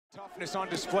Toughness on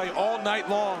display all night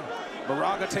long.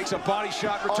 Moraga takes a body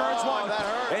shot, returns one,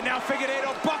 and now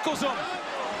Figueiredo buckles him.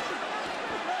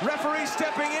 Referee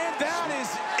stepping in, that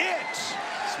is it.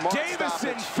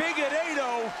 Deiveson,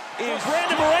 Figueiredo is...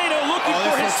 Brandon Moreno looking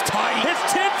for his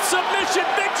 10th submission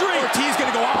victory. Ortiz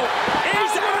gonna go out.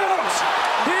 He's out!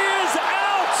 He is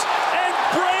out! And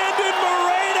Brandon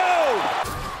Moreno!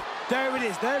 There it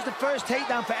is. There's the first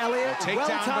takedown for Elliott.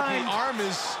 Takedown, but the arm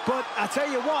is... But I tell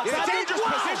you what, in a dangerous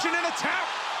position and attack.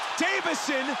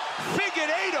 Deiveson,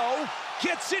 Figueiredo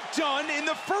gets it done in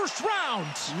the first round.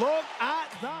 Look at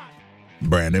that.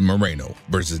 Brandon Moreno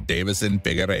versus Deiveson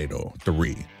Figueiredo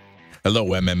 3. Hello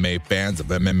MMA fans of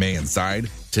MMA Inside.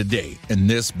 Today in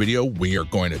this video we are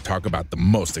going to talk about the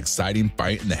most exciting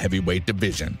fight in the heavyweight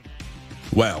division.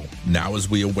 Well, now as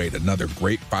we await another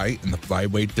great fight in the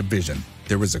flyweight division,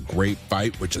 there is a great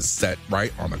fight which is set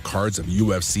right on the cards of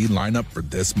UFC lineup for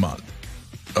this month.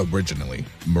 Originally,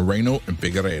 Moreno and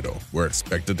Figueiredo were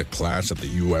expected to clash at the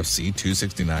UFC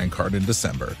 269 card in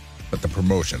December, but the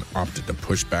promotion opted to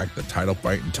push back the title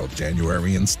fight until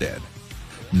January instead.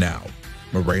 Now,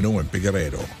 Moreno and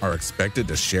Figueiredo are expected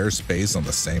to share space on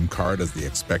the same card as the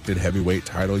expected heavyweight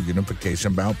title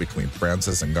unification bout between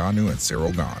Francis Ngannou and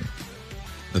Cyril Gane.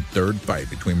 The third fight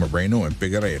between Moreno and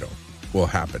Figueiredo will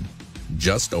happen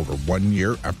just over 1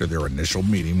 year after their initial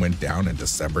meeting went down in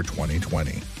December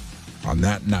 2020. On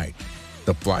that night,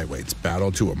 the flyweights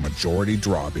battled to a majority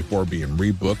draw before being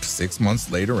rebooked 6 months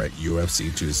later at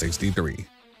UFC 263.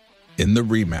 In the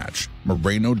rematch,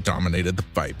 Moreno dominated the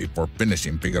fight before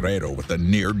finishing Figueiredo with a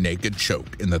near-naked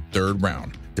choke in the third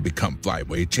round to become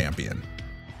flyweight champion.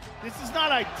 This is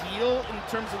not ideal in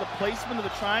terms of the placement of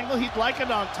the triangle. He'd like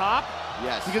it on top.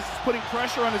 Yes. Because it's putting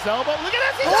pressure on his elbow. Look at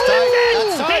this! He's That's on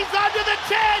the tight. 10! He's under the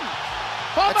 10!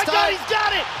 Oh my God, he's got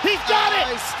it! He's got it!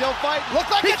 He's still fighting. Look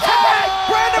like He's it's got it!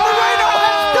 Brandon Moreno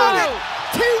has done it!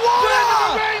 Brandon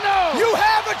Moreno! You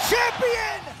have a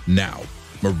champion! Now,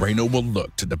 Moreno will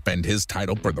look to defend his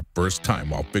title for the first time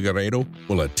while Figueiredo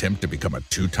will attempt to become a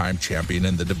two-time champion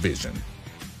in the division.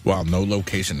 While no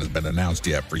location has been announced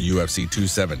yet for UFC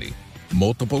 270,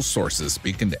 multiple sources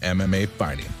speaking to MMA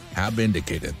Fighting have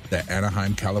indicated that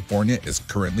Anaheim, California is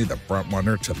currently the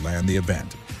frontrunner to land the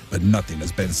event, but nothing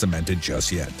has been cemented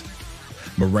just yet.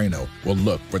 Moreno will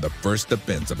look for the first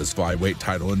defense of his flyweight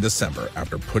title in December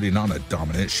after putting on a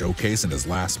dominant showcase in his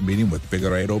last meeting with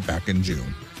Figueiredo back in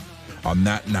June. On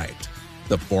that night,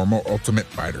 the former Ultimate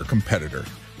Fighter competitor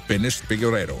finished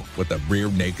Figueiredo with a rear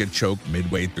naked choke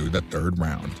midway through the third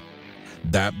round.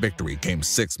 That victory came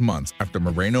 6 months after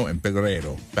Moreno and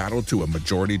Figueiredo battled to a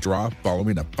majority draw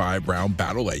following a 5-round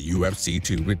battle at UFC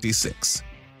 256.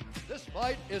 This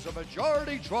fight is a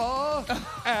majority draw,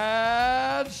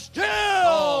 and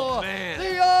still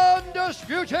the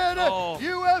undisputed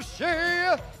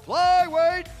UFC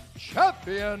flyweight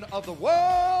champion of the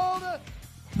world.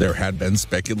 There had been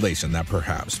speculation that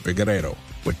perhaps Figueiredo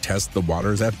would test the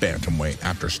waters at bantamweight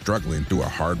after struggling through a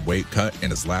hard weight cut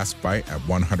in his last fight at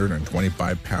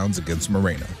 125 pounds against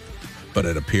Moreno, but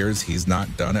it appears he's not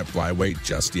done at flyweight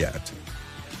just yet.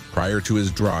 Prior to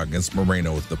his draw against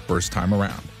Moreno the first time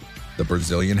around, the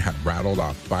Brazilian had rattled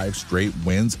off 5 straight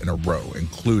wins in a row,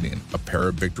 including a pair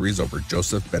of victories over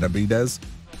Joseph Benavidez.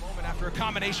 After a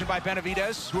combination by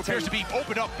Benavidez, who appears to be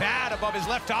opened up bad above his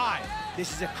left eye.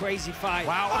 This is a crazy fight.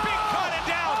 Wow, a big cut and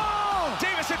down.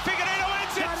 Deiveson, Figueiredo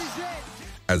ends That it. is it.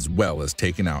 As well as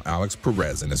taking out Alex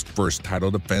Perez in his first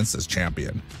title defense as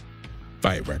champion.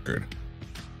 Fight record.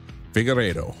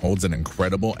 Figueiredo holds an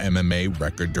incredible MMA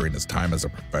record during his time as a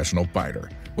professional fighter,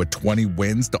 with 20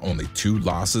 wins to only 2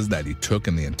 losses that he took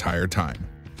in the entire time,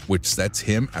 which sets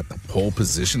him at the pole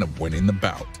position of winning the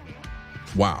bout.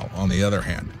 While, on the other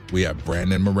hand, we have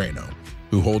Brandon Moreno,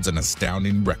 who holds an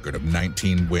astounding record of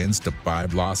 19 wins to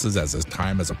 5 losses as his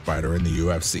time as a fighter in the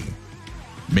UFC.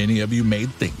 Many of you may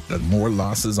think that more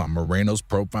losses on Moreno's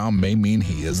profile may mean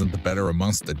he isn't the better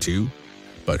amongst the two,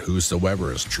 but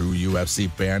whosoever his true UFC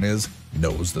fan is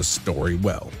knows the story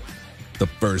well. The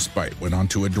first fight went on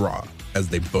to a draw, as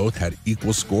they both had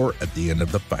equal score at the end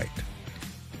of the fight.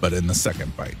 But in the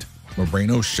second fight,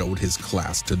 Moreno showed his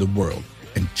class to the world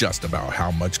and just about how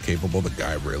much capable the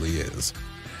guy really is.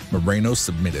 Moreno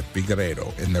submitted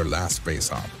Figueiredo in their last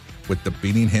face-off, with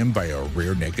defeating him by a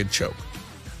rear naked choke,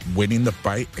 winning the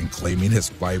fight and claiming his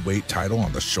flyweight title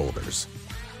on the shoulders.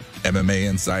 MMA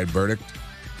Inside verdict: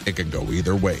 it could go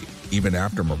either way, even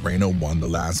after Moreno won the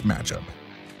last matchup,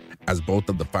 as both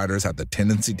of the fighters have the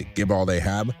tendency to give all they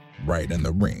have right in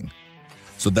the ring.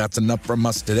 So that's enough from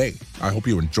us today. I hope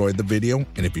you enjoyed the video,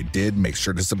 and if you did, make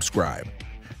sure to subscribe.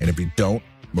 And if you don't,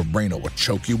 Moreno will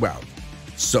choke you out.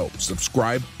 So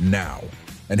subscribe now.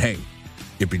 And hey,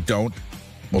 if you don't,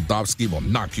 Moldavsky will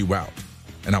knock you out.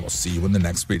 And I will see you in the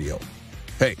next video.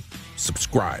 Hey,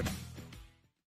 subscribe.